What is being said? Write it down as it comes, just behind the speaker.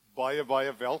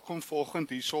Baie welkom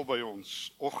vanoggend hierso by ons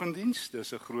oggenddiens.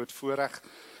 Dis 'n groot voorreg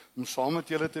om saam met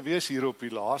julle te wees hier op die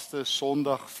laaste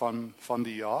Sondag van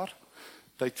die jaar.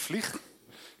 Tyd vlieg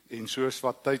en soos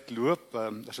wat tyd loop,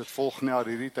 is dit volgende jaar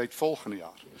hierdie tyd volgende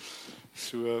jaar.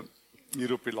 So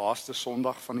hier op die laaste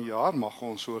Sondag van die jaar mag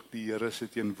ons ook die Here se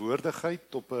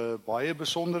teenwoordigheid op 'n baie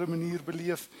besondere manier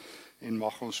beleef en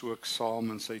mag ons ook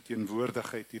saam in sy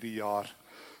teenwoordigheid hierdie jaar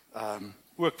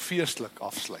ook feestelik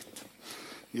afsluit.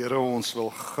 Here, ons wil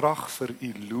graag vir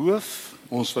U loof,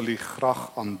 ons wil U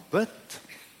graag aanbid.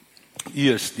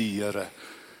 U is die Here.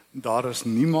 Daar is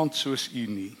niemand soos U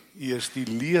nie. U is die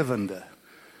lewende.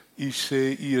 U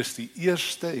sê U is die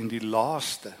eerste en die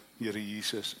laaste, Here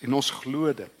Jesus. En ons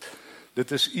glo dit.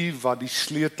 Dit is U wat die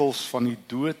sleutels van die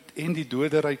dood en die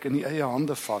doderyk in U eie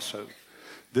hande vashou.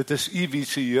 Dit is U wie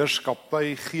se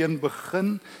heerskappy geen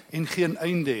begin en geen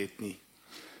einde het nie.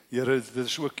 Here, dit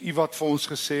is ook U wat vir ons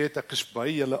gesê het, ek is by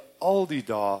julle al die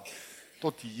dae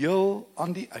tot heel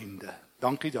aan die einde.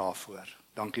 Dankie daarvoor.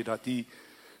 Dankie dat U,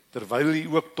 terwyl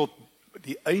U ook tot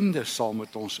die einde saam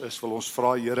met ons is, wil ons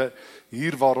vra, Here,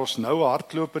 hier waar ons nou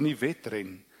hardloop in die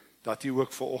wedren, dat U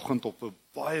ook vanoggend op 'n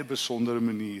baie besondere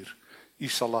manier U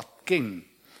sal laat ken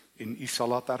en U sal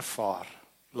laat ervaar.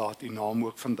 Laat U naam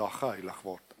ook vandag geheilig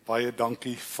word. Baie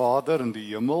dankie Vader in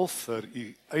die hemel vir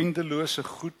U eindelose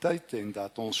goedheid en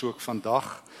dat ons ook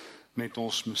vandag met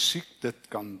ons musiek dit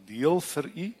kan deel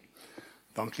vir U.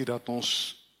 Dankie dat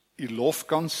ons U lof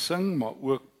kan sing, maar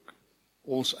ook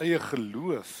ons eie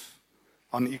geloof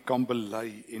aan U kan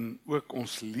bely en ook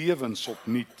ons lewens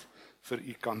opnuut vir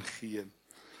U kan gee.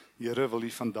 Here, wil U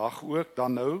vandag ook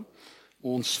dan nou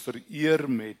ons vereer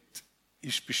met U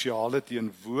spesiale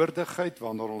teenwoordigheid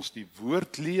wanneer ons die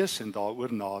woord lees en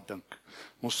daaroor nadink.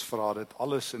 Ons vra dit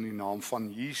alles in die naam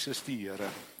van Jesus die Here.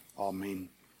 Amen.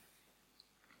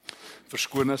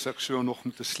 Verskoon as ek so nog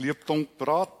met 'n sleeptong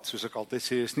praat, soos ek altyd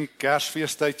sê, is nie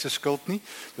Kersfeestyd se skuld nie.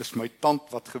 Dis my tand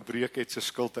wat gebreek het se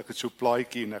skuld. Ek het so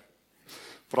plaatjie en ek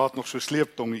praat nog so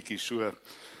sleeptongetjie, so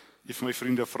een van my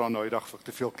vriende vra nou die dag of ek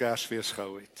te veel Kersfees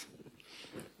gehou het.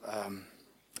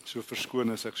 So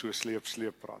verskoon as ek so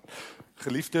sleep praat.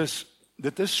 Geliefdes,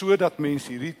 dit is so dat mense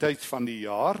hierdie tyd van die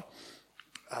jaar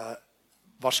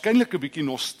waarskynlik 'n bietjie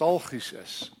nostalgies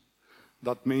is.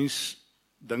 Dat mens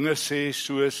dinge sê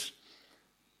soos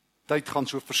tyd gaan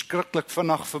so verskriklik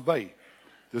vinnig verby.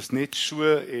 Dis net so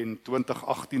en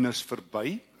 2018 is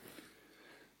verby.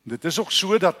 Dit is ook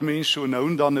so dat mense so nou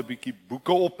en dan 'n bietjie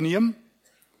boeke opneem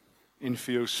en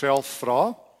vir jouself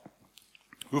vra,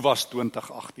 hoe was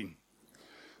 2018?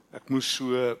 Ek moes so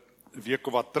 'n week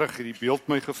of wat terug hierdie beeld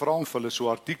my gevra om vir hulle so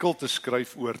 'n artikel te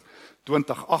skryf oor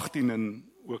 2018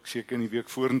 en ook seker in die week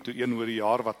vorentoe een oor die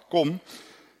jaar wat kom.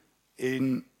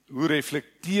 En hoe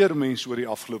reflekteer mense oor die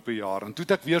afgelope jaar? En toe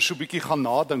het ek weer so 'n bietjie gaan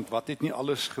nadink, wat het nie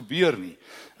alles gebeur nie.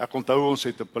 Ek onthou ons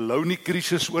het 'n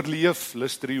Polonië-krisis oorleef,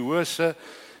 listeriose,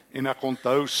 en ek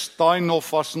onthou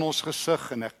Steinhoff was in ons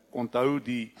gesig, en ek onthou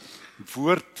die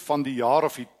woord van die jaar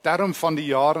of die term van die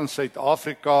jaar in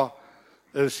Suid-Afrika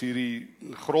is hierdie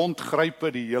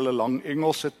grondgrype, die hele lang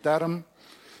Engelse term,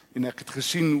 en ek het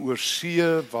gesien oor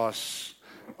see was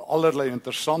allerlei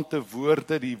interessante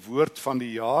woorde, die woord van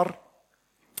die jaar,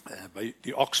 by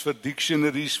die Oxford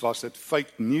Dictionaries was dit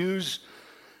fake news,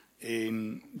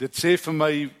 en dit sê vir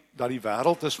my dat die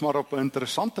wêreld is maar op 'n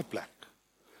interessante plek,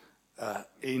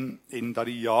 en dat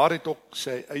die jaar het ook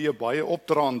sy eie baie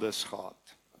opdraandes gehad.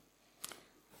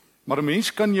 Maar 'n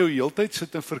mens kan jou heeltyd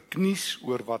sit en verknies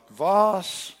oor wat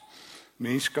was.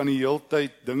 Mens kan die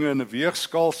heeltyd dinge in 'n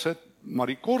weegskaal sit, maar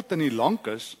die kort en die lank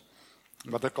is,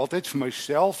 wat ek altyd vir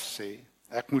myself sê,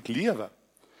 ek moet lewe.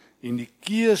 En die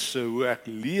keuse hoe ek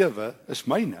lewe is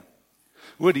myne.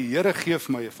 O, die Here gee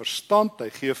vir my 'n verstand, hy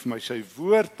gee vir my sy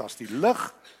woord as die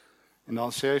lig, en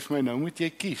dan sê hy vir my, nou moet jy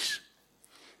kies.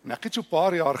 En ek het so 'n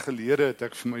paar jaar gelede, het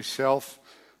ek vir myself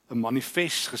 'n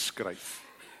manifest geskryf,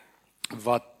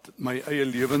 wat my eie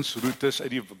lewensroetes uit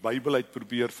die Bybel uit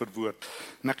probeer verwoord.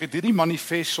 En ek het hierdie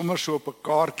manifest sommer so op 'n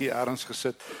kaartjie ergens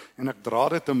gesit, en ek dra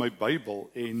dit in my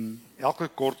Bybel, en elke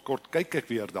kort kyk ek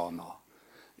weer daarna,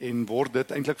 en word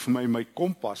dit eintlik vir my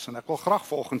kompas, en ek wil graag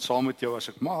vanoggend saam met jou, as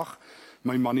ek mag,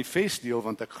 my manifest deel,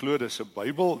 want ek glo dis 'n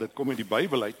Bybel, dit kom uit die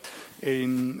Bybel uit,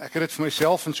 en ek het dit vir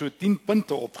myself in so 10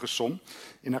 punte opgesom,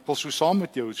 en ek wil so saam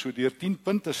met jou so deur 10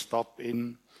 punte stap,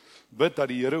 en bid dat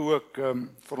die Here ook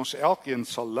vir ons elkeen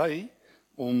sal lei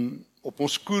om op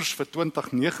ons koers vir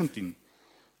 2019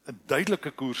 'n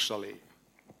duidelike koers sal hê.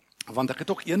 Want ek het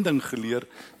ook een ding geleer,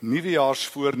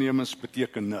 nuwejaarsvoornemens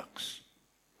beteken niks.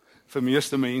 Vir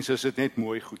meeste mense is dit net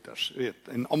mooi goeders, weet.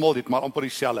 En almal het maar amper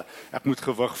dieselfde. Ek moet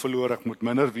gewig verloor, ek moet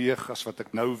minder weeg as wat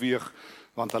ek nou weeg,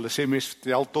 want hulle sê mens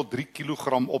tel tot 3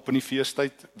 kilogram op in die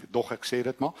feestyd, dog ek sê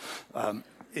dit maar.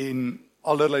 En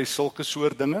allerlei sulke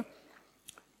soort dinge.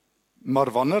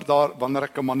 Maar wanneer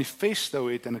ek 'n manifesto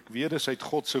het en ek weet dis uit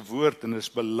God se woord en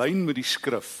is belyn met die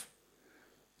skrif,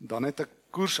 dan het ek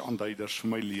koersaanduiders vir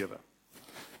my lewe.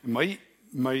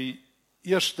 My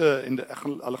eerste, en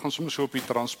hulle gaan soms so op die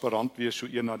transparant wees, so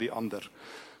een na die ander.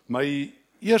 My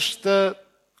eerste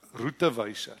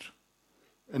roetewyser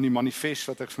in die manifest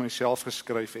wat ek vir myself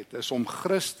geskryf het, is om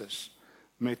Christus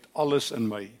met alles in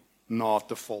my na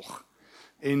te volg.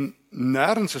 En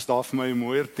nêrens is daar vir my 'n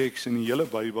mooier teks in die hele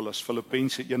Bybel as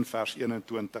Filippense 1 vers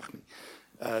 21 nie.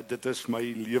 Dit is my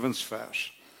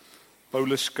lewensvers.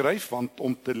 Paulus skryf, want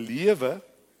om te lewe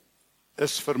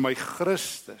is vir my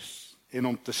Christus en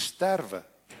om te sterwe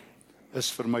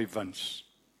is vir my wins.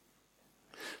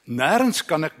 Nêrens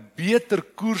kan ek beter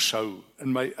koers hou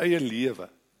in my eie lewe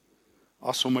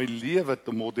as om my lewe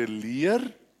te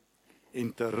modelleer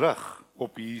en te rig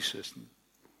op Jesus nie.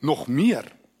 Nog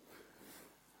meer.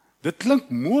 Dit klink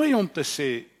mooi om te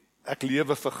sê ek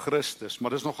lewe vir Christus,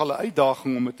 maar dis nogal 'n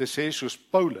uitdaging om dit te sê soos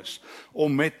Paulus,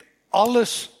 om met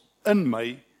alles in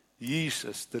my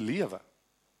Jesus te lewe.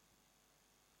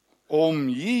 Om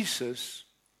Jesus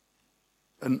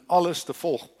in alles te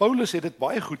volg. Paulus het dit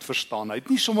baie goed verstaan. Hy het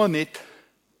nie sommer net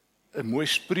 'n mooi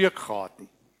spreuk gehad nie.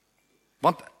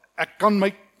 Want ek kan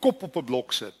my kop op 'n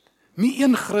blok sit. Nie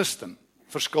een Christen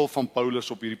verskil van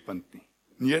Paulus op hierdie punt nie.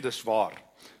 Nee, dis waar.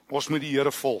 Ons moet die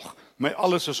Here volg. My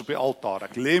alles is op die altaar.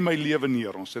 Ek lê my lewe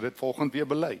neer. Ons het dit volgende weer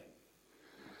bely.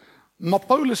 Maar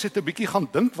Paulus het 'n bietjie gaan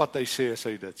dink wat hy sê as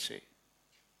hy dit sê.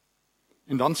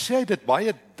 En dan sê hy dit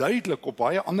baie duidelik op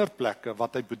baie ander plekke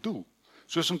wat hy bedoel.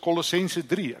 Soos in Kolossense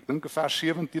 3, ek dink in vers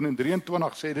 17 en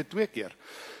 23 sê hy dit 2 keer.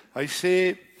 Hy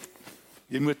sê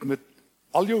jy moet met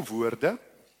al jou woorde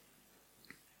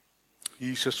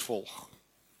Jesus volg.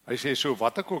 Hy sê so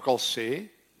wat ek ook al sê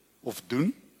of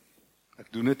doen,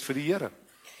 ek doen dit vir die Here.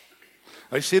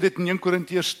 Hy sê dit in 1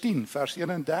 Korintiërs 10 vers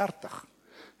 31.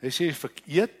 Hy sê of ek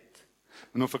eet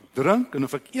en of ek drink en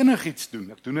of ek enigiets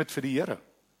doen, ek doen dit vir die Here.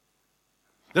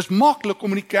 Dis maklik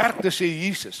om in die kerk te sê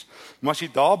Jesus, maar as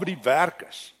jy daar by die werk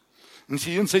is, en as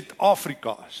jy in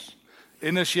Suid-Afrika is,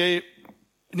 en as jy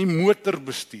in die motor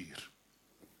bestuur,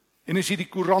 en as jy die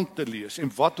koerante lees,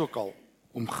 en wat ook al,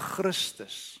 om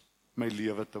Christus my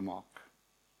lewe te maak.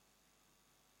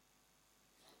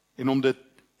 En om dit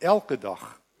elke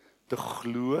dag te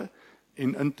glo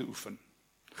en in te oefen.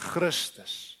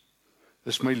 Christus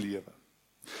is my lewe.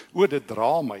 Dit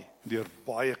dra my deur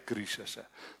baie krisisse.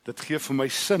 Dit gee vir my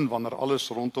sin wanneer alles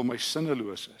rondom my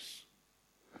sinneloos is.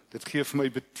 Dit gee vir my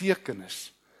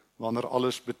betekenis wanneer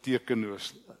alles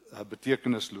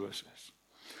betekenisloos is.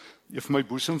 Een van my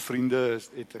boesemvriende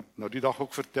het ek nou die dag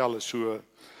ook vertel, is so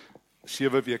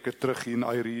 7 weke terug hier in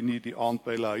Irene die aand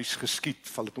by hulle huis geskiet,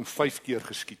 val het om 5 keer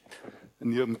geskiet,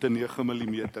 met 'n 9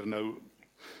 mm. Nou,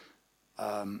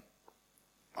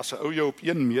 as 'n ou jou op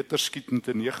 1 meter skiet met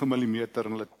 'n 9 mm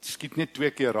en hulle skiet net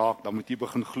 2 keer raak, dan moet jy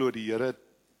begin glo die Here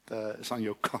is aan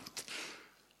jou kant.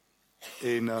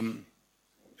 En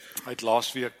hy het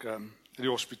laasweek in die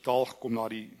hospitaal gekom na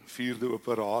die 4de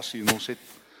operasie en ons het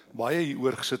baie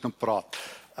hieroor gesit en praat.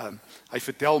 Hy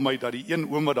vertel my dat die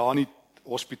een oom wat daar in die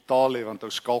hospitaal lê, want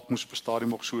ou Skalk moes op 'n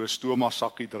stadium ook so 'n stoma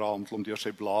sakkie dra om hom deur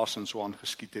sy blaas en so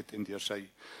aangeskiet het en deur sy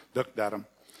dikdarm.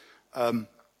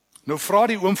 Nou vra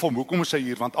die oom van hoekom is hy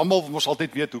hier, want almal mos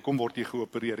altyd weet hoekom word jy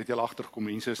geopereer. Het jy al agtergekom,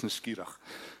 mense is nuuskierig.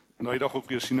 Nou die dag ook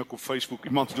weer sien ek op Facebook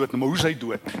iemand dood, maar hoe is hy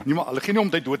dood? Niemand, hulle gee nie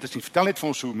om hy dood is nie. Vertel net vir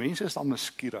ons hoe mense is dan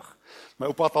nuuskierig. My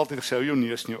oupa het altyd gesê hou jou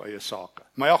neus in jou eie sake.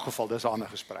 Maar in elk geval, dis 'n ander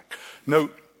gesprek. Nou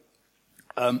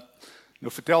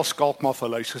vertel Skalk maar vir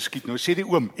hulle hy's geskiet. Nou sê die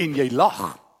oom en jy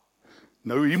lag.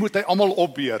 Nou hier moet hy almal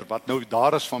opbeer wat nou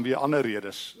daar is vanweë ander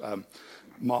redes.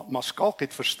 Maar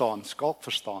Skalk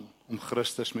verstaan om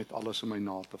Christus met alles in my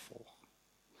na te volg.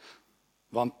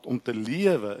 Want om te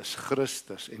lewe is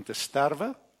Christus en te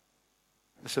sterwe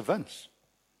is 'n wins.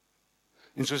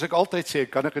 En soos ek altyd sê,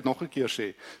 kan ek dit nog 'n keer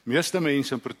sê, meeste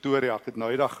mense in Pretoria, ek het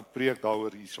nou eendag gepreek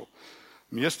daaroor hierso.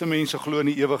 Meeste mense glo in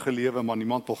die ewige lewe, maar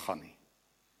niemand wil gaan nie.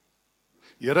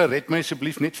 Here, red my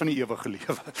asseblief net van die ewige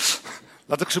lewe.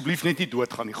 Laat ek asseblief net nie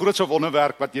doodgaan nie. Grootste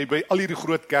wonderwerk wat jy by al hierdie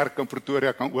groot kerke in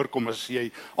Pretoria kan oorkom is as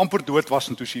jy amper dood was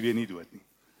en toe is jy weer nie dood nie.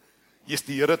 Jesus,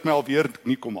 die Here het my alweer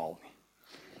nie kom haal nie.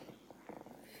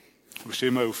 Hoe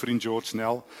sê my ou vriend George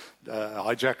Snell,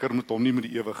 hijacker moet hom nie met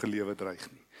die ewige lewe dreig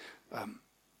nie.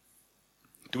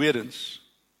 Tweedens,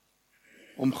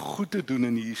 om goed te doen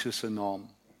in Jesus se naam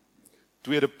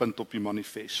tweede punt op die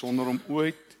manifest, sonder om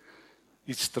ooit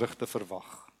iets terug te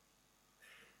verwag.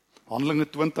 Handelinge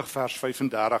 20 vers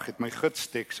 35 het my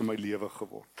gidsteks in my lewe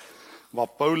geword, waar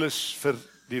Paulus vir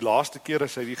die laaste keer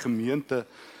as hy die gemeente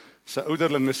sy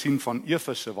ouderlinge sien van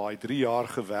Efese, waar hy 3 jaar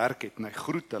gewerk het, en hy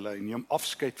groet hulle en neem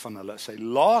afskeid van hulle, sy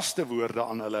laaste woorde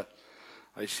aan hulle,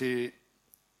 hy sê,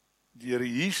 die Here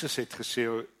Jesus het gesê,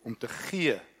 om te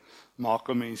gee, maak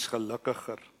 'n mens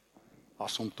gelukkiger,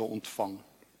 as om te ontvang.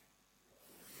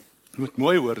 Jy moet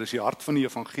mooi hoor, dis die hart van die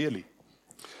evangelie.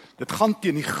 Dit gaan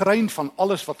teen die grein van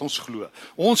alles wat ons glo.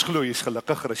 Ons glo jy is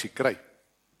gelukkiger as jy kry.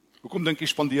 Hoekom dink jy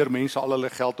spandeer mense al hulle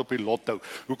geld op die lotto?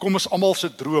 Hoekom is almal se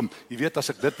droom, jy weet as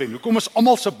ek dit wen, hoekom is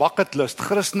almal se bucket list,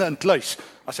 Christene in kluis,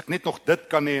 as ek net nog dit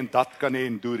kan hê en dat kan hê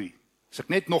en doerie, as ek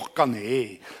net nog kan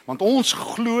hê, want ons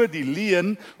glo die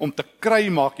leuen om te kry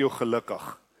maak jou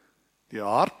gelukkig. Die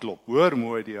hartklop, hoor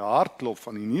mooi, die hartklop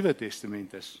van die Nuwe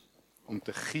Testament is, om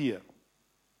te gee,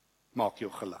 maak jou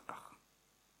gelukkig,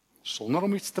 sonder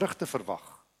om iets terug te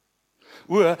verwag.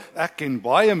 Ek ken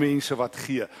baie mense wat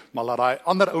gee, maar laat daai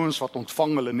ander ouens wat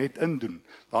ontvang hulle net indoen,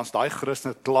 dan's daai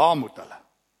Christene klaar met hulle.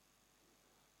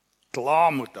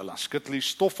 Klaar met hulle, skud hulle die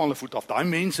stof van hulle voet af. Daai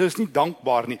mense is nie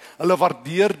dankbaar nie, hulle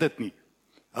waardeer dit nie.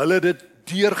 Hulle het dit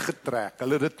deurgetrek,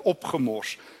 hulle het dit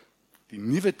opgemors. Die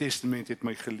Nuwe Testament het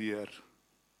my geleer,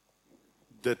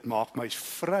 dit maak my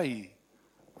vry,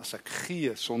 as ek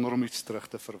gee, sonder om iets terug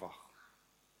te verwag.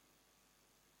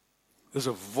 Dis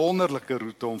 'n wonderlike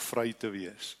roete om vry te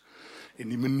wees. En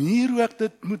die manier hoe ek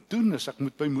dit moet doen, is ek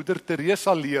moet by Moeder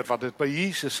Teresa leer, wat dit by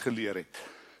Jesus geleer het.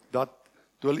 Dat,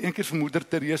 toe hulle een keer vir Moeder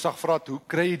Teresa gevra het, hoe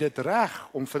kry jy dit reg,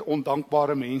 om vir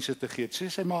ondankbare mense te gee? Sê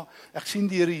sy, maar, ek sien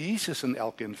die Here Jesus in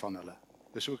elkeen van hulle.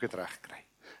 Dis hoe ek dit reg kry.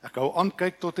 Ek hou aan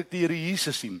kyk tot ek die Here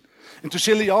Jesus sien. En toe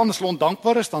sê hulle, ja, as hulle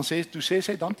ondankbaar is, dan sê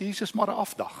sy, dan Jesus maar 'n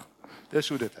afdag. Dis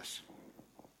hoe dit is.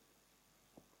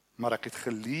 Maar ek het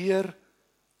geleer,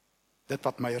 dit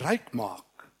wat my ryk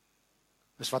maak,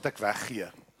 is wat ek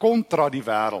weggee, kontra die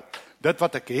wêreld. Dit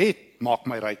wat ek het, maak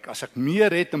my ryk. As ek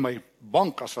meer het in my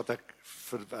bank, as wat ek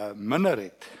minder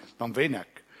het, dan wen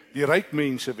ek. Die ryk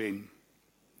mense wen.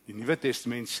 Die Nuwe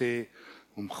Testament sê,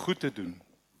 om goed te doen,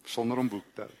 sonder om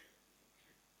boek te hou.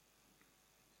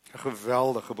 'n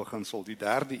geweldige beginsel, die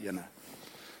derde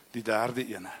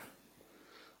ene.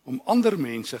 Om ander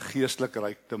mense geestelik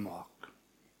ryk te maak.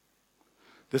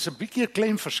 Dis 'n bietjie 'n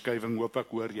klein verskuiwing, hoop ek,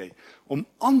 hoor jy, om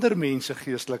ander mense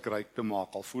geestelik ryk te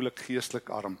maak, al voel ek geestelik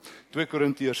arm. 2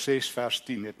 Korintiërs 6 vers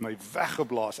 10 het my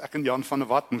weggeblaas. Ek en Jan van der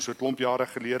Walt moes so 'n klomp jare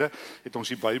gelede, het ons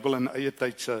die Bybel in eie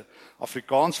tyd se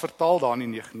Afrikaans vertaal, daar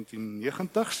in die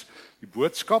 1990s, die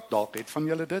boodskap, dalk het van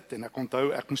julle dit, en ek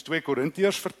onthou, ek moes 2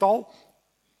 Korintiërs vertaal,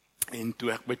 en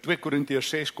toe ek by 2 Korintiërs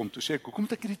 6 kom, toe sê ek, hoekom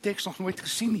het ek hierdie teks nog nooit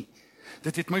gesien nie?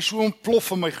 Dit het my so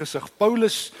ontplof in my gesig.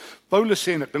 Paulus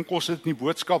sê, en ek dink ons het in die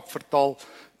boodskap vertaal,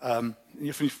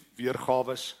 een van die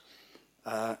weergawes,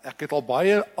 ek het al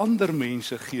baie ander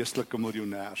mense geestelike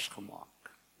miljonêers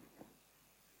gemaak.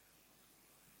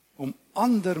 Om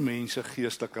ander mense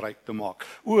geestelik ryk te maak.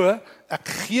 Ek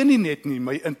gee nie net nie,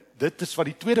 dit is wat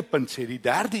die tweede punt sê, die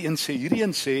derde een sê, hierdie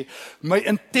een sê, my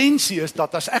intensie is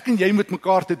dat as ek en jy met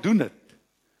mekaar te doen het,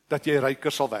 dat jy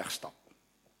ryker sal wegstap,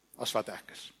 as wat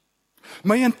ek is.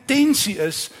 My intensie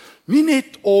is nie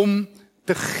net om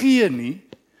te gee nie,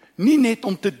 nie net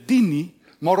om te dien nie,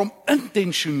 maar om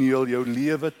intentioneel jou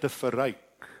lewe te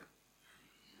verryk.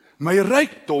 My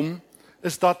rykdom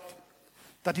is dat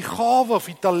die gawe of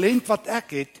die talent wat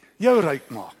ek het, jou ryk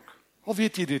maak. Al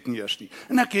weet jy dit nie eers nie.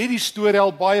 En ek het die storie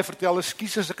al baie vertel,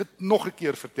 ekskuus as ek dit nog 'n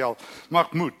keer vertel, maar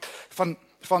ek moet,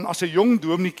 van as 'n jong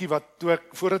dominetjie wat,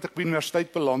 voordat ek by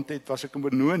universiteit beland het, was ek in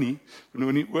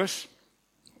Benoni Oos,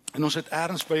 en ons het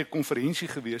ergens by 'n konferensie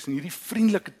gewees, en hierdie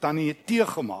vriendelike tannie het tee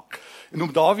gemaak, en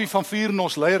om Dawie van Vuren,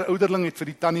 ons leier ouderling, het vir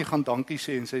die tannie gaan dankie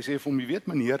sê, en sy sê vir hom, jy weet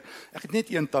meneer, ek het net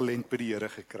een talent by die Here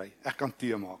gekry, ek kan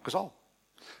tee maak, is al.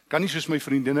 Kan nie soos my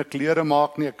vriendinne klere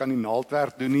maak nie, ek kan nie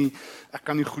naaldwerk doen nie, ek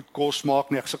kan nie goed kos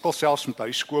maak nie, ek sukkel selfs met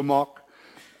huis skoonmaak,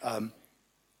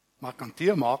 maar ek kan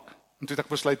tee maak, en toe het ek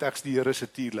besluit, ek is die Here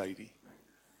se tea lady.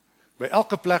 By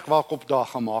elke plek waar ek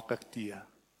opdaag, gaan maak ek tee.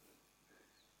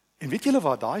 En weet julle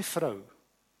wat, daai vrou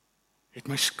het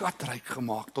my skatryk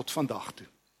gemaak tot vandag toe.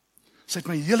 Sy het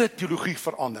my hele teologie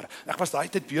verander. Ek was daai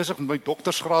tyd besig met my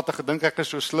doktorsgraad, ek gedink ek is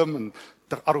so slim en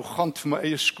te arrogant vir my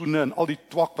eie skoene en al die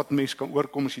twak wat mense kan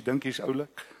oorkom as jy dink jy's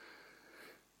oulik.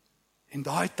 En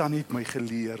daai tannie het my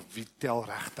geleer wie tel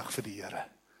regtig vir die Here.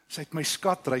 Sy het my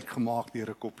skatryk gemaak deur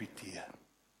 'n koppie tee.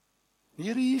 Die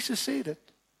Here Jesus sê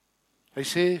dit. Hy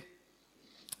sê,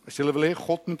 as julle wil hê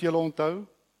God moet julle onthou,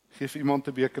 geef iemand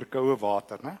 'n beker koue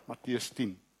water, né? Matteus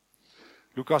 10.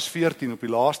 Lukas 14, op die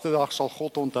laaste dag sal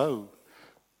God onthou,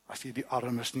 as jy die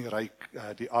armes nie ryk,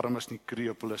 die armes nie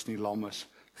krepeel is nie, lam is,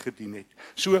 gedien het.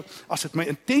 So, as dit my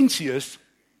intensie is,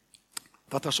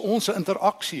 dat as ons 'n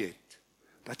interaksie het,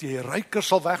 dat jy ryker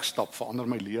sal wegstap, verander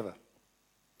my lewe.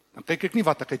 Dan kyk ek nie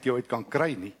wat ek uit jou uit kan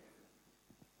kry nie.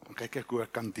 Dan kyk ek hoe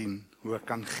ek kan dien, hoe ek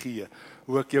kan gee,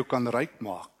 hoe ek jou kan ryk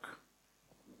maak.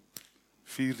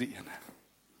 4de ene.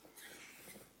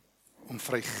 Om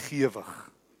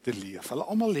vrygewig te leef. Hulle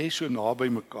almal lê so naby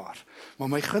mekaar. Maar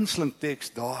my gunsteling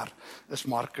teks daar is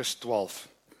Markus 12.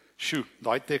 Sjoe,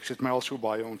 daai teks het my al so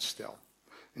baie ontstel.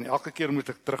 En elke keer moet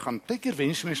ek teruggaan. Partykeer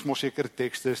wens mens mos sekere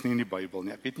tekste is nie in die Bybel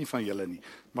nie. Ek weet nie van julle nie,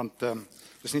 want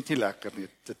dis net nie lekker nie.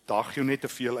 Dit daag jou net te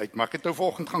veel uit. Maar ek het nou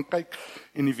vanoggend gaan kyk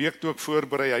en die week toe ek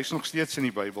voorberei, hy's nog steeds in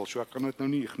die Bybel, so ek kan dit nou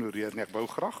nie ignoreer nie. Ek wou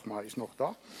graag, maar hy's nog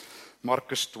daar.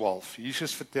 Markus 12.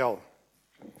 Jesus vertel.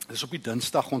 Dis op die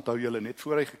Dinsdag, onthou julle, net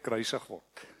voor hy gekruisig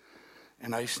word.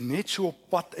 En hy's net so op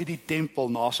pad uit die tempel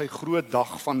na sy groot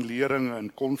dag van leringe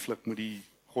en konflik met die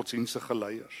godsdienstige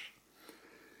leiers.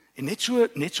 En net so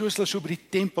as hulle so by die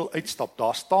tempel uitstap,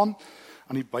 daar staan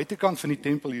aan die buitekant van die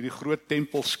tempel hierdie groot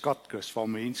tempelskatkis waar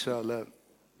mense hulle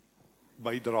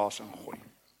bydraes ingooi.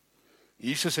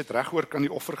 Jesus het regoor kan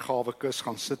die offergawekis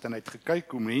gaan sit en hy het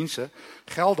gekyk hoe mense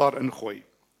geld daarin gooi.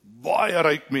 Baie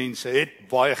ryk mense het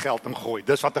baie geld ingooi.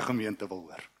 Dis wat 'n gemeente wil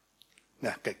hoor.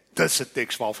 Nee, kyk, dis 'n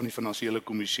teks waarvan die finansiële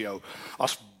kommissie hou.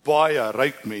 As baie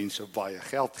ryk mense baie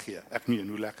geld gee. Ek meen,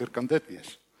 hoe lekker kan dit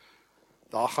wees?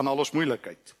 Daar gaan al ons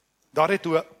moeilikheid. Daar het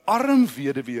toe 'n arm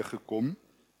weduwee gekom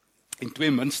en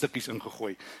 2 muntstukkies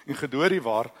ingegooi. En gedoorie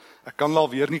waar, ek kan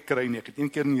alweer nie kry nie. Ek het een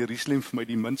keer in Jerusalem vir my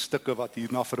die muntstukke wat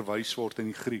hierna verwys word in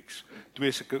die Grieks.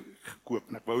 2 sulke gekoop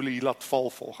en ek wou hulle hier laat val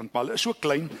volgend, maar hulle is so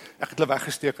klein, ek het hulle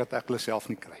weggesteek dat ek hulle self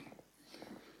nie kry nie.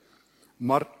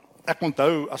 Maar ek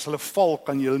onthou, as hulle val,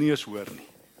 kan jy hulle nie eens hoor nie.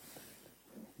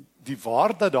 Die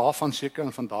waarde daarvan seker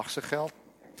in vandag se geld,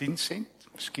 10 sent,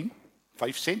 miskien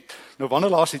 5 sent. Nou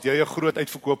wanneer laas het jy 'n groot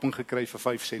uitverkoping gekry vir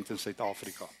 5 sent in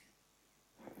Suid-Afrika?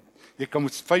 Jy kan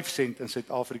met 5 sent in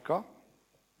Suid-Afrika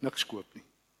niks koop nie.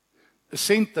 'n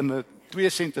Sent en 2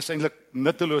 sent is eintlik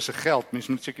nuttelose geld.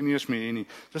 Mense moet seker nie eens meer hê nie.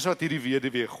 Dis wat hierdie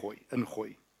weduwee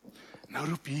ingooi. Nou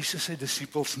roep Jesus sy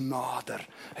disippels nader.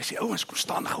 Hy sê, ouens, kom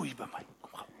staan gou hier by my.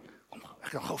 Kom. Ek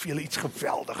gaan gou vir julle iets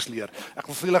geweldigs leer. Ek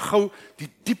wil vir julle gou die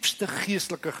diepste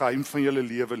geestelike geheim van julle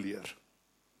lewe leer.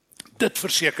 Dit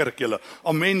verseker ek julle.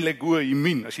 Amen, lego,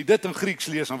 imin. As jy dit in Grieks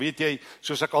lees, dan weet jy,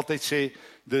 soos ek altyd sê,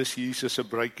 dis Jesus se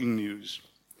breaking news.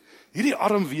 Hierdie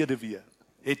arm weduwee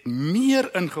het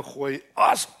meer ingegooi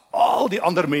as al die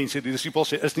ander mense. Die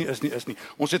disippels sê, is nie.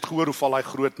 Ons het gehoor hoe val hy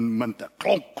groot munte.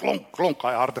 Klonk,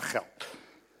 hy harde geld.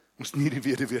 Ons het nie die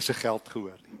weduwee se geld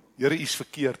gehoor nie. Here, u is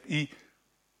verkeerd. U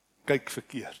kyk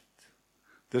verkeerd.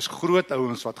 Dis groot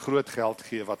ouens wat groot geld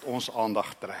gee wat ons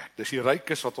aandag trek. Dis die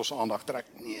rykes wat ons aandag trek.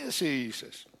 Nee, sê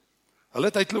Jesus. Hulle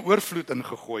het uit hulle oorvloed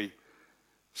ingegooi.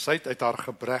 Sy het uit haar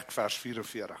gebrek, vers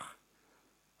 44.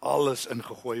 Alles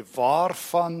ingegooi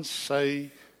waarvan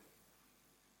sy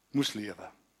moes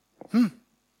lewe.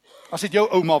 As dit jou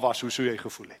ouma was, hoe sou jy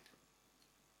gevoel het?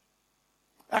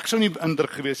 Ek sou nie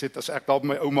beïndruk gewees het as ek daar by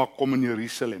my ouma kom in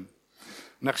Jerusalem.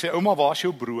 En ek sê, ouma, waar is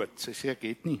jou brood? Sy sê, ek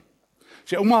het nie.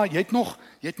 Sê, ouma, jy het nog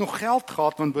geld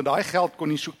gehad, want met daai geld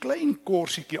kon jy so klein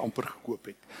korsietjie amper gekoop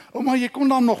het. Ouma, jy kon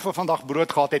dan nog vir vandag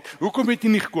brood gehad het. Hoekom het jy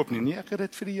nie gekoop nie? Nee, ek het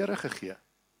dit vir die Here gegee.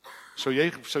 Sou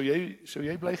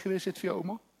jy bly gewees het vir jou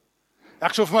ouma?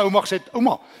 Ek sou vir my ouma gesê,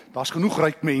 ouma, daar's genoeg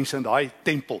ryk mense in daai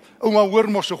tempel. Ouma, hoor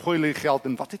mos so gooi hulle geld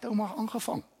en wat het ouma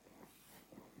aangevang?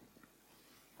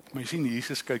 Maar jy sien,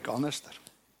 Jesus kyk anderster.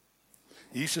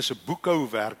 Jesus se boekhou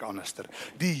werk anderster.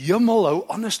 Die hemel hou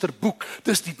anderster boek.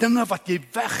 Dis die dinge wat jy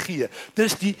weggee.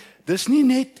 Dis nie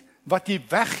net wat jy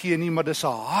weggee nie, maar dis 'n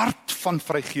hart van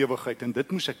vrygewigheid en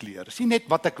dit moes ek leer. Dis nie net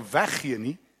wat ek weggee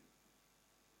nie,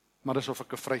 maar dis of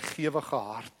ek 'n vrygewige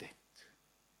hart het.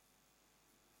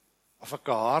 Of ek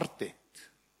 'n hart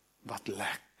het wat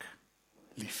lek,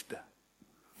 liefde,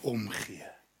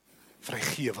 omgee,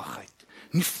 vrygewigheid.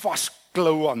 Nie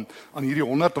vasklou aan hierdie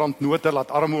R100 note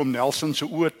laat arme oom Nelson se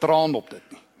oë traan op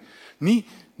dit nie.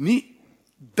 Nie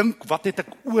dink wat het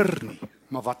ek oor nie,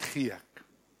 maar wat gee ek?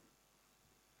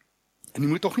 En jy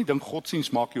moet tog nie dink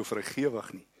godsdiens maak jou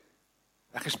vrygewig nie.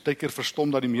 Ek is baie keer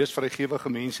verstom dat die mees vrygewige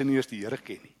mense nie eens die Here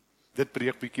ken nie. Dit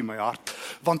breek bietjie my hart,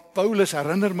 want Paulus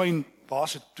herinner my in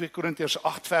 2 Korintiërs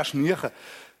 8 vers 9,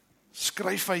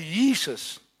 skryf hy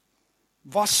Jesus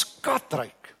was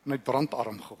skatryk en hy het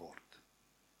brandarm geword.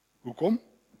 Hoekom?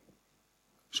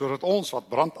 Sodat ons wat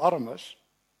brandarm is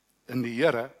in die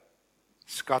Here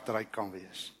skatryk kan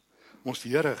wees. Ons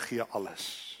Here gee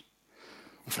alles.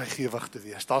 om vrygewig te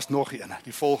wees. Daar's nog ene,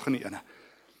 die volgende ene.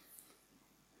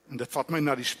 En dit vat my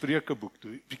na die Spreukeboek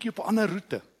toe, bietjie op 'n ander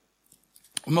roete.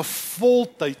 Om 'n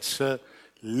voltydse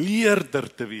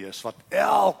leerder te wees, wat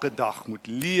elke dag moet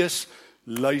lees,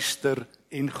 luister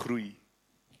en groei.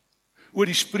 Oor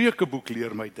die Spreukeboek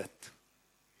leer my dit.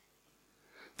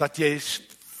 Dat jy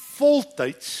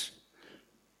voltyds,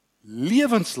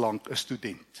 lewenslang 'n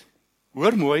student.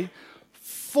 Hoor mooi,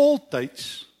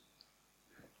 voltyds,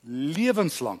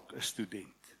 lewenslang 'n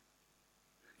student.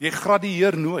 Jy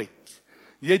gradueer nooit.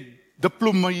 Jy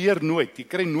diplomeer nooit. Jy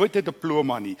kry nooit 'n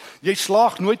diploma nie. Jy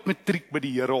slaag nooit matriek by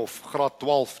die Here of graad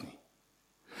 12 nie.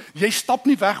 Jy stap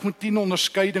nie weg met 10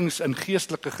 onderskeidings in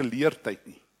geestelike geleerdheid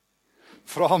nie.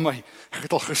 Vra my, ek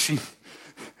het al gesien.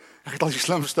 Ek het al die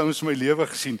slimste ouens in my lewe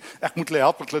gesien. Ek moet hulle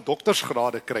help dat hulle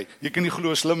doktorsgrade kry. Jy kan nie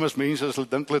glo slim as mense as hulle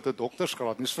dink hulle het 'n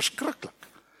doktorsgraad nie. Dis verskriklik.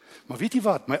 Maar weet jy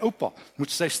wat? My oupa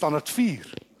moet sy standaard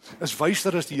 4 is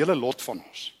wyser as die hele lot van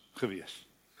ons gewees.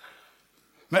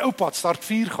 My oupa het standaard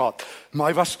 4 gehad, maar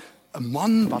hy was 'n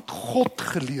man wat God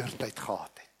geleerdheid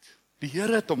gehad het. Die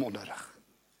Here het hom onderrig.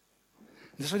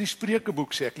 Dis wat die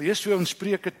Spreukeboek sê. Ek lees vir jou in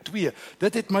Spreuke 2.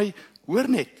 Dit het my, hoor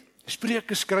net,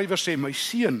 Spreuke skrywer sê, my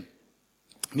seun,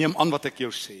 neem aan wat ek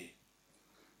jou sê.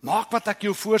 Maak wat ek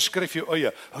jou voorskryf jou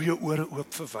eie. Hou jou ore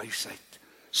oop vir wysheid.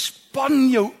 Span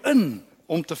jou in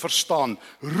om te verstaan.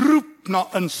 Roep na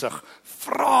insig.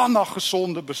 Vra na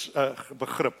gesonde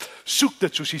begrip. Soek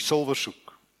dit soos die silwer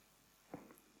soek.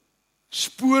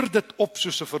 Spoor dit op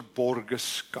soos 'n verborge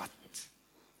skat.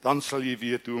 Dan sal jy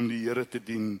weet hoe om die Here te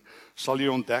dien. Sal jy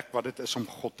ontdek wat dit is om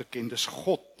God te ken. Dis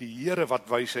God, die Here wat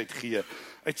wysheid gee.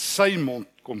 Uit sy mond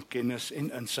kom kennis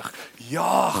en insig.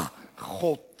 Jaag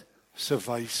God se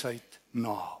wysheid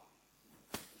na.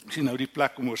 Ek sien nou die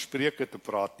plek om oor Spreuke te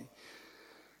praat nie.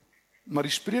 Maar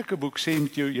die Spreukeboek sê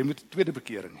met jou, jy moet 'n tweede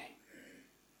bekering hê.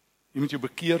 Jy moet jou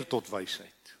bekeer tot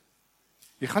wysheid.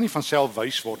 Jy gaan nie van self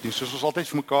wys word nie, soos ons altyd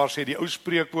vir mekaar sê, die ou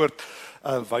spreekwoord,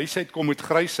 wysheid kom met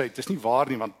grysheid. Dis nie waar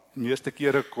nie, want meeste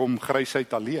kere kom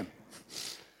grysheid alleen.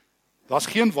 Daar's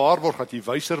geen waarborg dat jy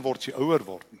wyser word as jy ouer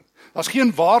word nie. Daar's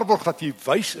geen waarborg dat jy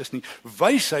wys is nie.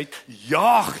 Wysheid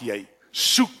jaag jy,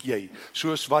 soek jy,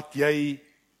 soos wat jy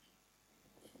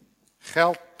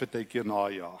geld baie keer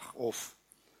najaag of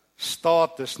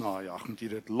status najaag, moet jy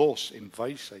dit los en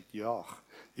wysheid jaag.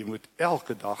 Jy moet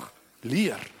elke dag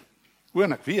leer.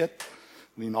 En ek weet,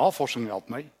 die navorsing help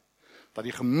my, dat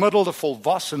die gemiddelde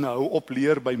volwassene hou op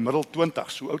leer by middel 20.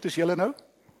 So oud is julle nou?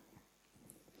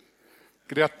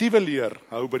 Kreatiewe leer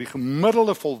hou by die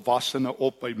gemiddelde volwassene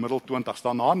op by middel 20.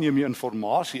 Daarna neem jy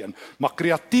inligting in, maar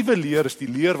kreatiewe leer is die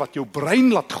leer wat jou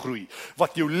brein laat groei,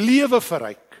 wat jou lewe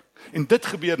verryk. En dit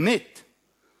gebeur net.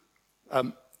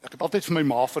 Ek het altyd vir my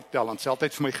ma vertel, en sy het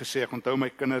altyd vir my gesê, ek onthou my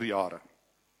kinderjare.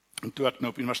 En toe ek nou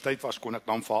op universiteit was, kon ek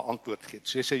dan vir haar antwoord gee.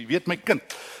 Sy sê, jy weet my kind,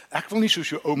 ek wil nie soos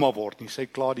jou ouma word nie. Sy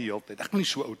kla die hele tyd. Ek wil nie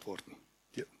so oud word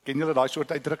nie. Ken julle daai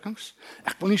soort uitdrukkings?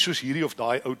 Ek wil nie soos hierdie of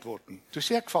daai oud word nie. Toe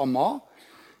sê ek vir haar, ma,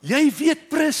 jy weet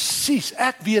presies,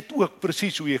 ek weet ook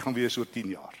presies hoe jy gaan wees oor 10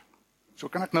 jaar. So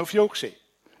kan ek nou vir jou ook sê.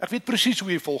 Ek weet presies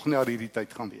hoe jy volgende jaar hierdie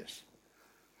tyd gaan wees.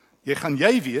 Jy gaan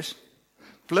jy wees,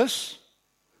 plus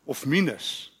of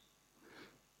minus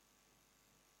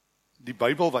die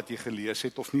Bybel wat jy gelees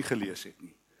het of nie gelees het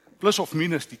nie. Plus of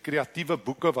minus die kreatiewe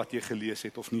boeke wat jy gelees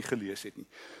het of nie gelees het nie.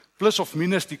 Plus of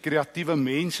minus die kreatiewe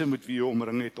mense met wie jy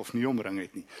omring het of nie omring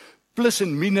het nie. Plus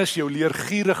en minus jou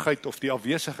leergierigheid of die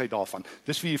afwesigheid daarvan.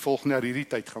 Dis wie jy volgende jaar hierdie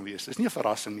tyd gaan wees. Dis nie 'n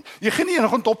verrassing nie. Jy gaan nie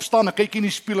eendag opstaan en kyk in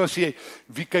die spieël en sê,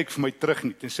 wie kyk vir my terug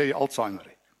nie, tensy jy Alzheimer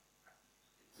het.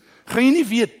 Gaan jy nie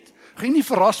weet, gaan jy nie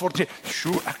verras word en sê,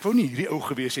 "Sjoe, ek wou nie hierdie ou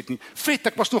gewees het nie. Vet,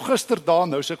 ek was nog gister daar,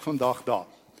 nou is ek vandag daar."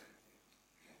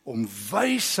 Om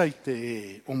wysheid te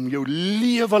hê, om jou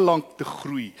lewe lank te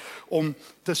groei, om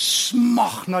te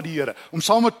smag na die Here, om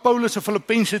saam met Paulus in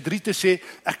Filippense 3 te sê,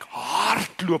 ek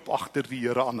hardloop agter die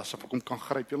Here aan, asof ek hom kan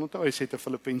gryp. Jy onthou, hy sê te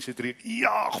Filippense 3, ek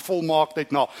jaag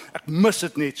volmaaktheid na, ek mis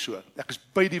dit net so, ek is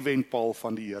by die wenpaal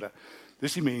van die Here.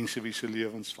 Dis die mense wie se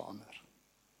lewens verander.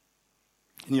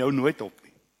 En jy hou nooit op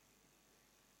nie.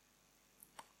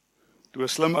 Toe 'n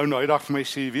slim ou nou eendag vir my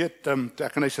sê, weet, toe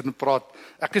ek en hy sit en praat,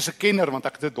 ek is 'n kenner want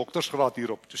ek het 'n doktorsgraad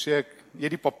hierop. Toe sê ek, jy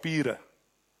het die papiere,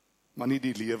 maar nie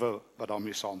die lewe wat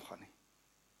daarmee saamgaan nie.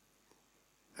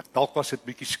 Ek dalk was dit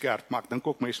bietjie skerp, maar ek dink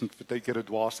ook mense moet baie keer 'n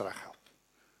dwaas reg help.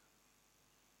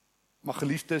 Maar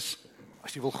geliefdes,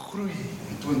 as jy wil groei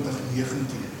in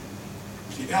 2019,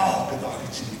 moet jy elke dag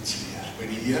iets nuuts leer. By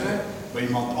die Here, by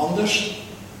iemand anders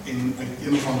en uit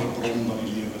een of ander bron wat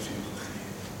die lewe vir jou gegee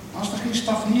het. As jy geen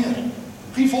stagneer,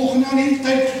 geen volgende jaar hierdie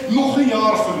tyd nog 'n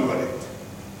jaar verloor het.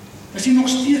 Is jy nog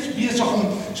steeds besig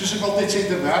om soos ek altyd sê,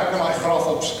 te werk aan daai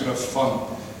grafopskrif van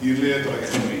hier lê 'n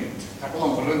dreigement. Ek wil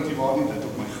amper nie waar nie dit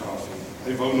op my graf hê.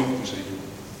 Hy wou nog toe sy doen.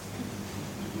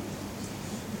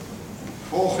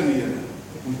 Volgende Here,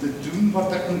 om te doen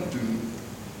wat ek moet doen,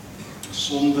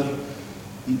 sonder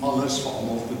om alles vir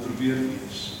almal te probeer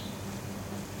wees.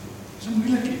 Dis 'n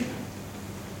moeilikheid.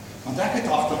 Want ek het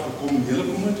agtergekom, en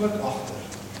julle kom dit ook agter.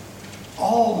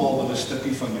 Almal wil 'n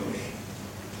stukkie van jou hê.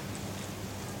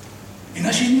 En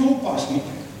as jy nie oppas nie,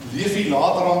 leef jy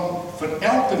later aan vir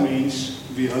elke mens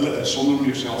wie hulle is, sonder om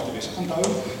jouself te wees. Ek onthou,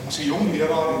 as 'n jong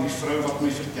leraar en die vrou wat my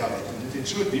vertel het, en dit het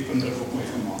so diep indruk op my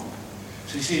gemaak.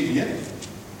 Sy sê, weet,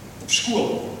 op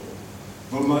skool,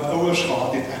 wou my ouers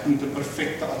gehad het, ek moet 'n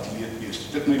perfekte atleet wees.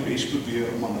 Dit het my bes probeer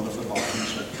om aan hulle verwagtinge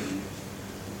te doen.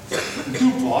 En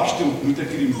toe op Waarste ontmoet ek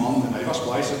hierdie man, en hy was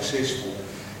baie suksesvol.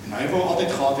 En hy wou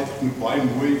altyd gehad het, ek moet baie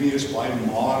mooi wees, baie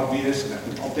maar wees, en ek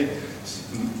moet altyd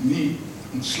nie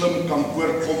slim kan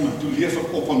oorkom, en toe leef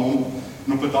ek op aan hom,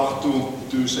 en op 'n dag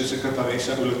toe sy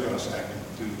sekretaresse ouliker as ek,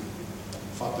 toe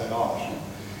vat hy haar.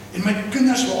 En my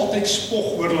kinders wil altyd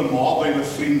spog oor hulle ma by hulle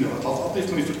vriende, want hulle altyd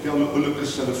vir my vertel hoe oulik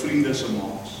is hulle vriende se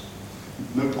ma's.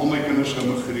 Nou het al my kinders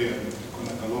gemigreer, kon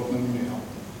ek hulle ook nou nie meer help.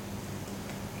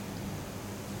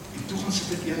 En toe gaan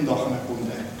sit ek een dag en ek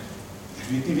ontdek, ek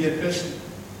weet nie wie ek is nie.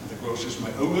 Ek wou soos my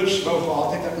ouers wou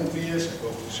gehad het ek moet wees, ek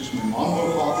wou soos my man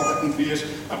wou gehad het ek moet wees,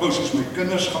 ek wou soos my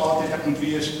kinders gehad het ek moet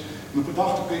wees, en op 'n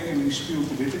dag toe kyk ek in die spieël,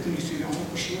 toe weet ek nie, is die ander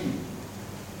persoon.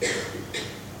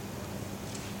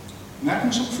 En ek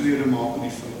moes ook vrede maak met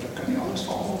die feit, ek kan nie alles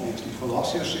vir almal wees nie.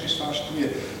 Galasiërs 6 vers 2,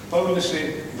 Paulus sê,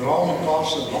 dra mekaar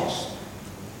se las.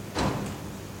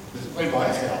 Dit het my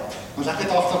baie gehelp. Want ek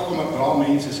het agtergekom, ek dra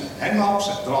mense se hang-ups,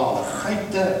 ek dra hulle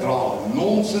geite, ek dra hulle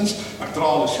nonsens, ek dra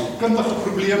hulle sielkundige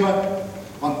probleme,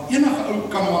 want enige ou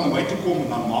kan maar na my toe kom, en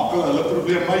dan maak hulle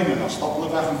probleem myne, en dan stap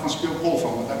hulle weg en gaan speel golf,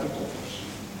 want ek het toppers.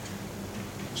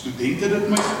 Studente het dit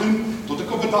my gedoen, tot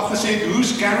ek op 'n dag gesê het,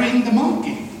 who's carrying the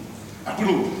monkey? Ek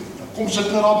bedoel, dan kom sit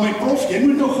hulle daar my prof, jy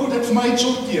moet nou gou dit vir my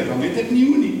uitsorteer, dan weet ek nie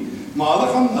hoe nie, maar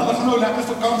hulle gaan nou lekker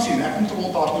vakansie, en ek moet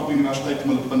rondhardloop op die universiteit om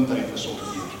hulle punte uit te sorteer.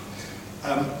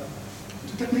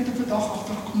 Toe ek net op 'n dag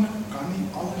agtergekom, ek kan nie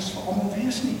alles vir almal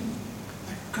wees nie.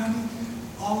 Ek kan nie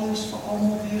alles vir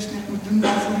almal wees nie. Ek moet doen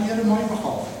waarvoor die Here my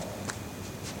begaaf.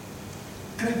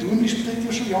 Kry dominees baie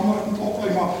keer so jammer ek moet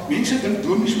oplei, maar mense dink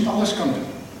dominees moet alles kan doen.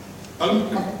 Hulle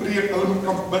moet kan preek, hulle moet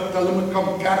kan bid, hulle moet kan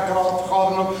kerkraad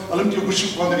vergader nou, hulle moet jou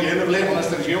besoek wanneer jy hulle lê,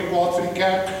 anders is jy ook kwaad vir die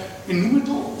kerk en noem dit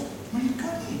op. Maar jy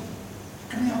kan nie. Jy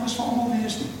kan nie alles vir almal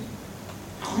wees nie.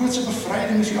 Die grootste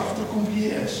bevryding is jy agterkom wie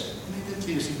jy is.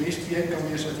 Wees, die beste jy kan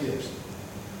wees wat jy is.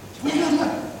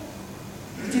 Wonderlik.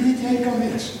 Dat jy net jy kan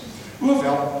wees.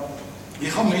 Hoewel, jy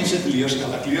gaan mense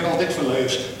teleurstel. Ek leer altyd vir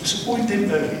leiers, disappoint them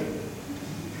early.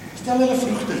 Stel hulle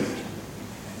vroeg te leer.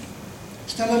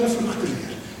 Stel hulle vroeg te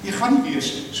leer. Jy gaan nie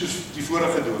wees soos die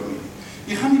vorige dominee.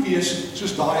 Jy gaan nie wees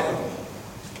soos daai ou.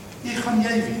 Jy gaan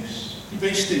jy wees, die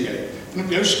beste jy. En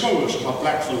op jou skouers is daar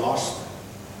plek vir las.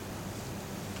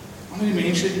 Wanneer die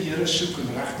mense die Here soek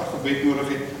en regtig gebed nodig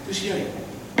het, dis jy.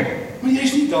 Maar jy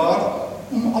is nie daar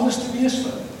om alles te wees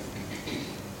vir.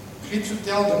 Ek het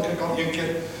vertel, dink ek al een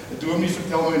keer, 'n dominee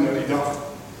vertel my nou die dag,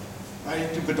 hy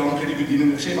het toe bedank hy die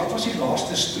bediening, ek sê, wat was die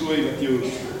laaste strooi wat jou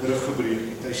rug gebreek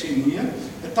het? Hy sê, nee,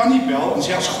 'n tannie bel, en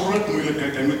sê, as groot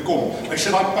moeilikheid, hy moet kom. Hy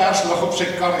sit daai pers lig op sy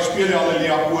kar, hy speel die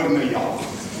Halleluja koor na ja.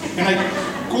 En hy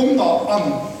kom daar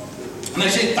aan, en hy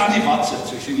sê, tannie, wat sit?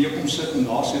 Sy sê, nee, kom sit, en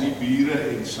daar sit die bure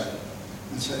en sy.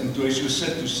 En toe hy so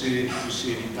sit, toe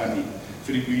sê die tannie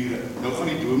vir die bure, nou gaan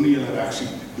die dominee hulle reg sien.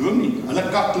 Dominee, hulle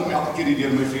kakkel my elke keer hier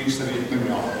deur my venster en ek my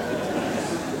help.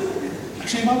 Ek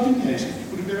sê, wat doen jy? Hy sê,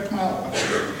 probeer ek my help.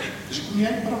 Dus ek kom nie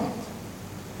uitbrand.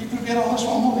 Jy probeer alles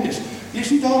vir almal wees. Jy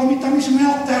is nie daar om die tannie se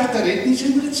melk te red nie, sy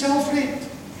moet dit self red.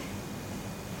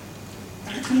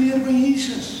 Ek het geleer by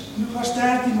Jesus. In Lukas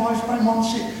 13, waar hy vir my man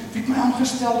sê, wie het my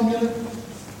aangestel om julle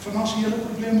finansiële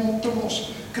probleme op te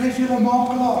los? Kryf julle 'n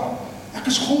makelaar. Ek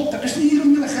is God, ek is nie hier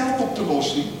om julle geld op te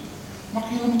los nie. Maak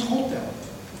julle met God help.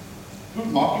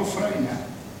 Dit maak jou vry, né?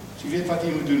 As jy weet wat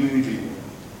jy moet doen in die lewe.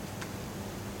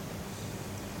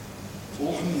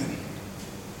 Volgende een.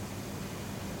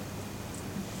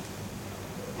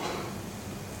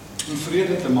 Om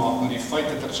vrede te maak met die feit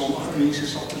dat ek sommige mense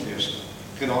sal teleurstelling.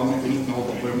 Ek het daarmee eintlik nou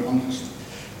op hom aangestel.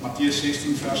 Matteus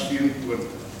 16 vers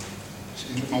 24. Dis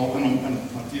eintlik nou op hom in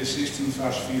Matteus 16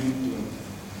 vers 24.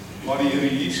 Waar die Here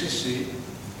Jesus sê,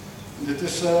 en dit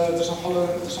is nogal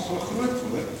 'n groot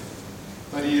woord,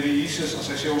 dat die Here Jesus, as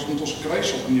hy sê ons moet ons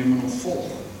kruis opneem en hom volg,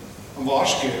 dan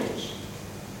waarsku hy ons,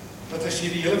 dat as jy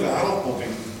die hele wêreld opwen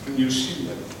in jou siel,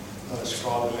 dat is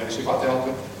Vader, hy sê, wat help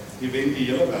het, jy wen die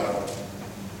hele wêreld,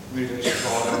 Wie jy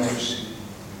skade aan jou sien?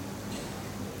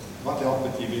 Wat help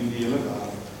het jy wen die hele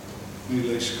wêreld? Wie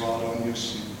jy skade aan jou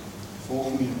sien?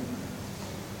 Volg nie.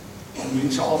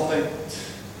 Mense altyd,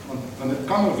 want dit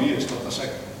kan nou wees dat as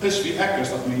ek is wie ek is,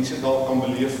 dat mense dalk kan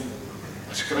beleef,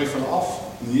 ek skryf hulle af.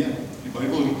 Nee, die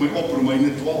Bybel roep my op,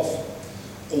 Romeine 12,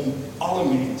 om alle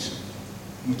mense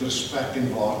met respek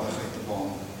en waardigheid te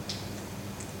behandel.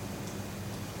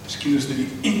 Miskien is dit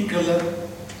die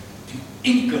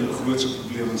enkele grootste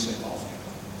probleem in Suid-Afrika.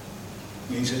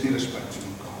 Mense het nie respek vir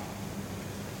mekaar.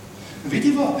 En weet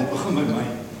jy wat, dit begin by my.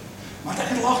 Maar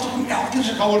ek het later om elke keer as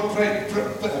ek oor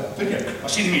preek,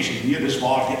 as sê die mense, nee, dis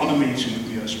waar, die ander mense moet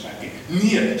meer respek hê.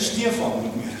 Nee, Stephan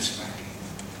moet meer respek hê.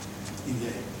 En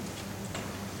jy?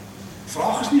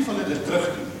 Vraag is nie of hulle dit terug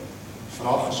doen.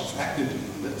 Vraag is of ek dit doen.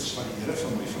 Dit is wat die Here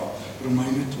van my vra.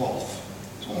 Romeine 12.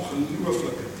 Dit is 'n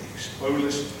ongelooflike teks.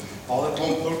 Paulus haal 'n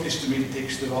klomp Ou Testament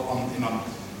tekste daaraan en dan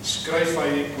skryf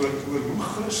hy oor hoe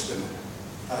Christene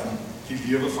die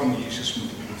lewe van Jesus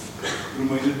moet leef.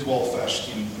 Romeine 12 vers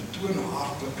 10. Betoon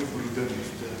hartlike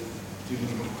broederliefde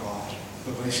teenoor mekaar.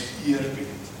 Bewys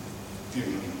eerbied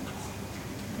teenoor mekaar.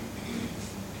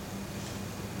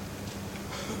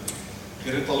 Ek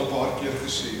het dit al 'n paar keer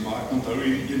gesê, maar ek onthou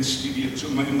hierdie een studie het so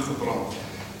my ingebrand,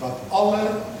 dat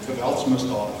alle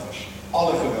geweldsmisdadigers,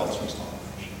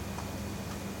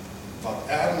 wat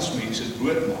ergens mense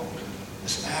doodmaak,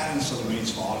 is ergens hulle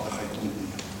menswaardigheid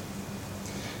ontneem.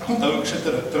 Ek onthou, ek sit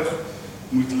terug,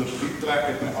 moet hulle bloed trek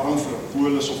uit my arm vir 'n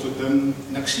polis of 'n ding,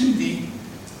 en ek sien die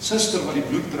suster wat die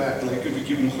bloed trek, lyk 'n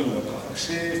bietjie ongelukkig. Ek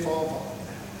sê, "Vader,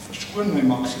 verskoon my,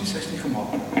 maar ek sien sy's nie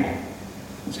gemaak."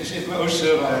 En sy sê, "My ou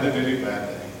sir, I had a very bad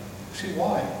day." Ek sê,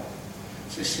 "Why?"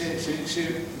 Sy sê,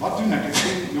 "Wat doen ek?" Ek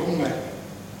sê, "Jong my,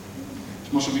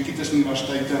 is maar so 'n bietjie tussen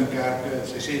universiteite en kerke."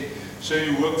 Sy sê, "So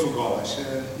you work for God?" Ek sê,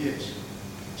 "Yes."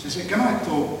 Sy sê, "Can I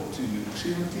talk to you?" Ek sê,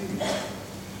 "Natuurlijk."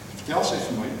 Vertel sy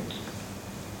vir my,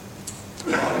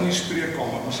 daar in die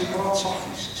spreekkamer, maar sy praat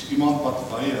saggies, is iemand wat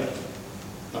weier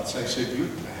dat sy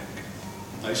bloed trek.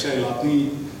 Hy sê, hy laat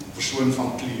nie persoon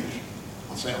van kleur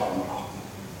aan sy arm raak.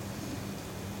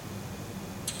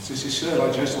 Sy sê, "Sir,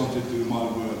 I just want to do my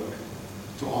work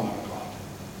to honor God."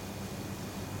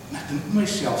 En ek dink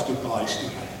myself tot daai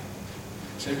storie.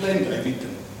 Sy bly in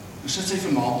Davidton. Nou sit sy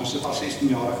vanaand, toe sit haar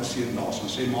 16-jarige seun daar, so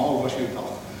sê, "Ma, hoe was jou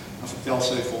dag?" Dan vertel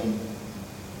sy vir hom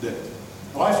dit.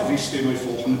 Raai vir wie stem hy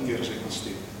volgende keer as hy kan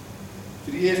stem?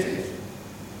 Vir die EFF.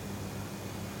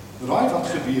 Raai wat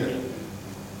gebeur?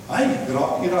 Hy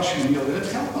raak irrasioneel, en dit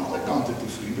geld aan alle kante toe,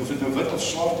 vriend, of dit nou wit of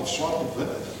swart of wit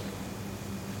is.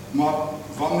 Maar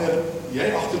wanneer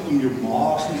jy agterkom jou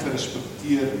ma is nie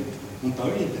gerespekteer nie, onthou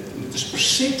jy dit, en dit is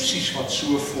persepsies wat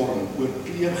so vorm oor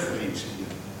kleurgrense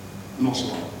hier in ons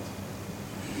land.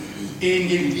 En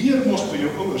jy leer mos by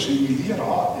jou ouers, en jy leer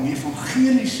haar in die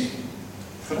evangelie sê,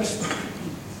 Christus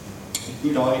het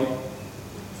nie daai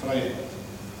vryheid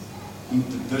om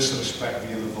te disrespek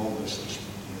wie hulle wil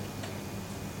disrespekteer.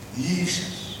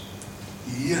 Jesus,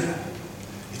 die Here,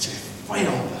 het sy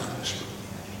vyande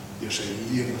gerespekteer, deur sy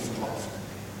lewe verlaat.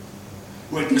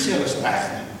 Hoe het nie sê hulle is reg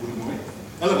nie, hoor mooi.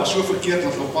 Hulle was so verkeerd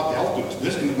dat hulle op pad hel toe is,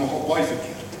 dis eintlik nogal baie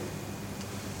verkeerd.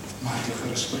 Maar hy het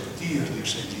gerespekteer deur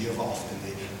sy lewe af te lê.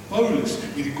 Paulus,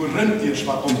 die Korintiërs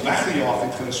wat hom weggejaag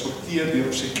het, gerespekteer deur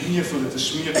op sy knieë vir hulle te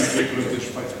smeek in 2 Korintiërs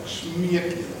 5, ek smeek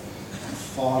julle,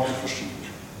 aanvaar die versoek.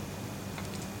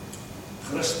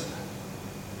 Christene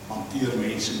hanteer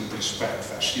mense met respek,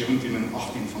 vers 17 en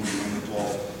 18 van Romeine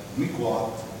 12, nie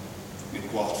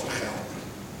kwaad vergeld.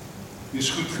 Wees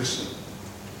goedgesind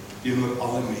teenoor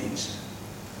alle mense.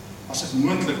 As dit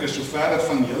moontlik is, sover dit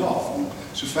van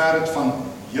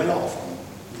julle afhang,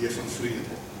 leef in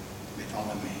vrede met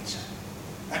alle mense.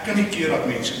 Ek kan nie keer dat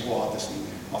mense kwaad is nie,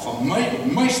 maar van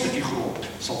my stukkie grond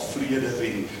sal vrede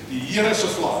wen. Die Here se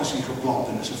vlag is hier geplant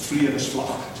en is 'n vredesvlag.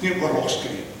 Dit is nie 'n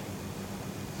oorlogskreet.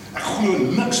 Ek glo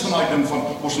niks van daai ding van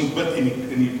ons moet bid en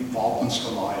die wapens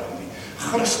gelaai nie.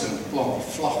 Christen plant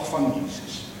die vlag van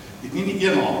Jesus. Het nie in die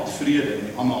een hand vrede en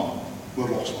die ander hand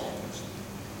oorlogswapens.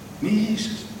 Nie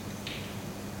Jesus.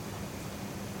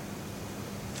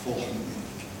 Volgende.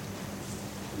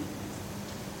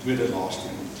 Tweede laaste,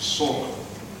 om te sorg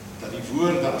dat die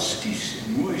woorde askies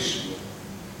en mooi so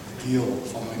deel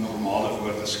van my normale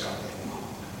woordeskat uitmaak.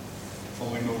 Van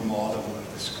my normale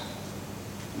woordeskat.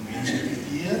 Om mense te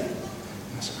eer,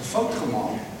 en as ek 'n fout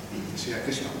gemaak het, sê ek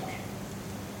is jammer.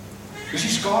 Dis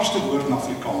die skaarste woord in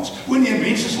Afrikaans. Nee,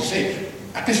 mense sal sê,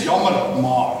 ek is jammer,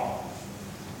 maar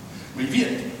jy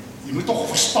weet, jy moet toch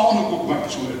verstaan hoe ek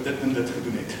so dit en dit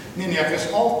gedoen het. Nee, ek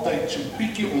is altyd so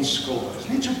bietjie onskuldig. Is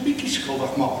net so bietjie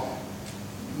skuldig, maar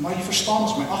Maar jy verstaan,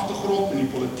 is my agtergrond in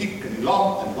die politiek, in die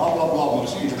land, en bla bla bla, maar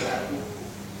is nie die reg.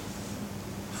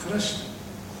 Christen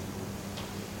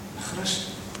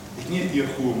het nie 'n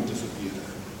ego om te verdedig.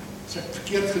 As ek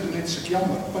verkeerd gedoen het, is ek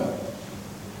jammer, punt.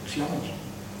 Dis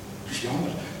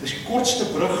jammer. Dis die kortste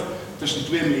brug tussen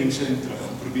twee mense en terug,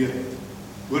 probeer het.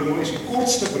 Hoor mooi, is die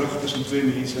kortste brug tussen twee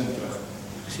mense en terug.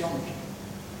 Dis jammer.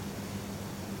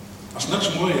 As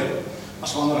niks mooier,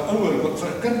 as wanneer 'n ouer ook vir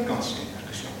 'n kind kan sê,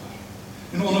 ek is jammer.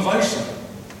 En 'n onderwyser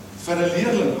vir 'n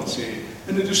leerling kan sê,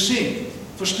 en 'n dosent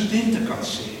vir studente kan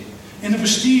sê, en 'n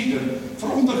bestuurder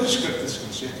vir ondergeskiktes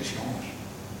kan sê, ek is jammer.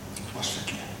 Dit was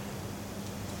verkeerd.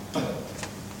 Punt.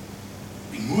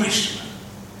 En mooi so.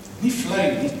 Nie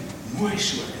vlei nie, mooi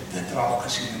so. Dit raak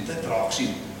gesien en dit raak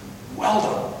sien. Well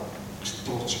done. Ek is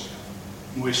trots op jou.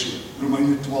 Mooi so.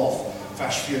 Romeine 12,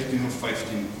 vers 14 of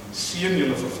 15. Seën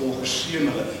julle vervolgers, seën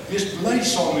hulle. Wees bly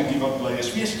saam met die wat bly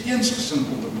is. Wees eensgesind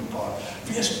onder mekaar.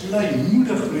 Wees bly,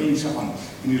 moedig mense aan.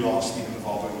 In die laaste een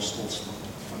waarby ons stilstaan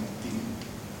van die 10.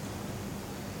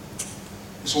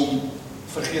 Is om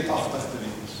vergeetachtig te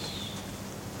wees.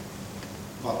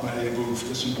 Wat my eie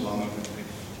behoeftes en belange betref.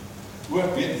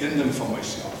 Ek weet een ding van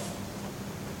myself.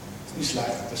 Dit is nie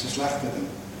sleg, dit is 'n slegte ding.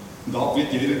 En daar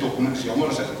weet jy dit ook niks, jammer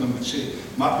as ek dit nou moet sê.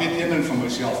 Maar ek weet een ding van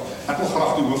myself. Ek wil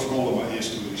graag die hoofrol in my eie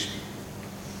storie speel.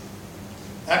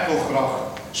 Ek wil graag,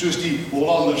 soos die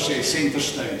Hollanders sê, center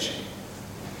stage.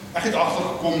 Ek het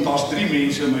agtergekom, daar's 3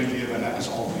 mense in my lewe en ek is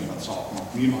al 3 wat saak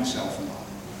maak, nie myself en daar.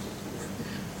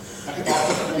 Ek het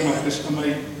agtergekom, ek is in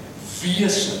my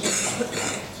wese.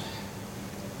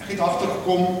 Ek het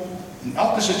agtergekom, in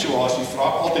elke situasie vra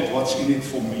ek altyd, what's in it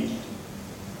for me?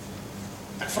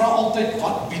 Ek vra altyd,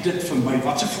 wat bied dit vir my?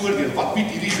 Wat 'n voordeel? Wat bied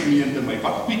hierdie gemeente my?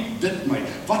 Wat bied dit my?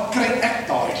 Wat kry ek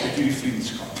daar uit hierdie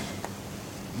vriendskap?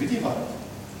 Weet jy wat?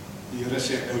 Die Here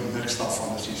sê, ek hou niks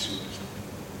daarvan as jy so is.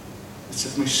 Dit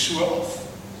sit my so af,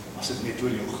 as dit net oor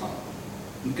jou gaan.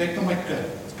 En kyk na my kind,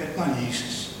 kyk na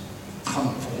Jesus. Het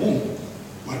gaan vir hom,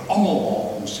 oor almal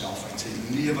behalwe homself, uit sy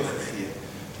lewe gegee.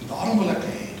 En daarom wil ek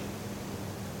hê,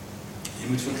 jy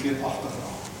moet vergeetachtig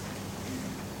raak.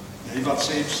 Jy wat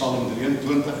sê, Psalm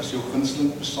 23 is jou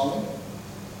gunsteling psalm.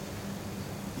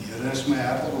 Die Here is my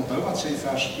herder. Onthou wat sê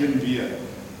vers 1b.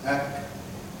 Ek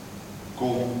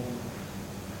kom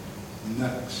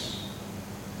niks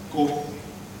kort nie.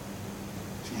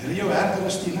 As die Here jou herder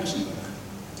is, die niks nodig.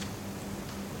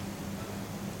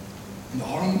 En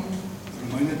daarom,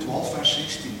 Romeine 12 vers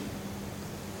 16.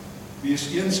 Wees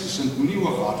eensgesind, moenie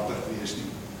hooghartig wees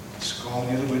nie. Skaar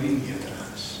julle by die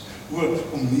nederiges.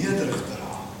 Om nederig te raak.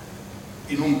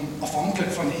 En om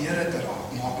afhanklik van die Here te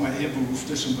raak, maak my eie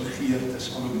behoeftes en begeertes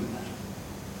al hoe minder.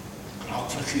 Ek raak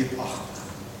vergeetachtig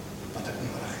wat ek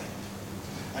nodig het.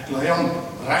 Ek ly aan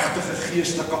regtige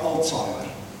geestelike Alzheimer,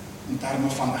 in terme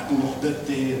van ek moet nog dit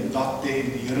hê en dat hê,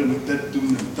 en die Here moet dit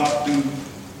doen en dat doen.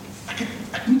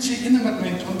 Ek moet sê, een ding wat my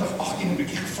in 2018 'n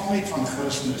bietjie gevang het van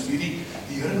Christen is, die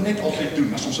Here net altyd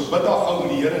doen, as ons 'n biddag hou,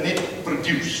 die Here net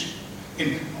produce. En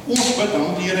ons bid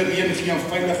dan, die Here reën gee en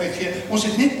veiligheid gee, ons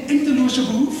het net eindelose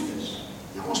behoeftes.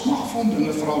 Ja, ons mag vir hom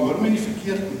dinge vra, hoor my nie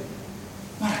verkeerd nie.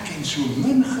 Maar ek ken so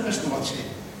min Christen wat sê,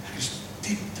 ek is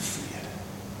diep tevrede.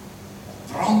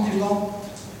 Brand die land,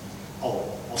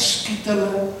 al skiet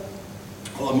hulle,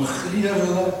 al emigreer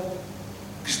hulle,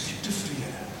 ek is diep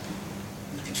tevrede.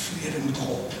 Ek het vrede met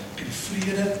God. Ek het die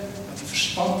vrede dat die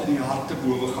verstand in die hart te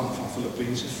bowe gaan van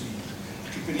Filippense 4.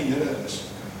 Ek het by die Here is.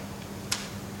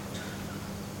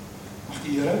 Mag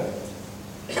die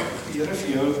Here vir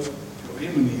jou op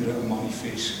eie maniere 'n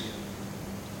manifest gee.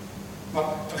 Maar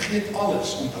vergeet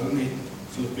alles, onthou net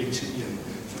Filippense 1.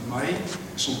 Vir my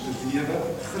is om te lewe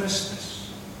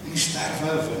Christus. En die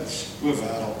sterwe 'n wins, o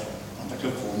wêreld, want ek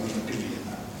 'n wonderlike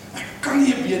lewe. Ek kan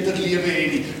nie 'n beter lewe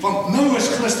hê nie, want nou is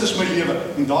Christus my lewe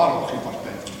en daar mag geen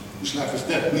party. Hoe sleg is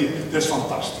dit? Nee, dit is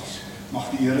fantasties. Mag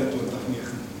die Here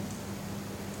 2019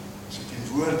 sy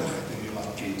teenwoordigheid in jou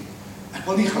laat ken. Ek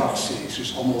wil nie graag sê,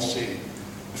 soos almal sê,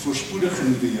 'n voorspoedige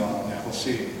nuwe jaar, en ek wil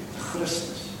sê,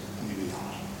 Christus nuwe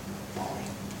jaar. Amen.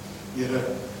 Here,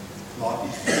 laat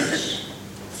die Gees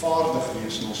vaardig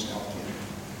wees in ons elkeen.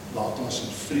 Laat ons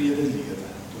in vrede lewe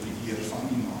tot die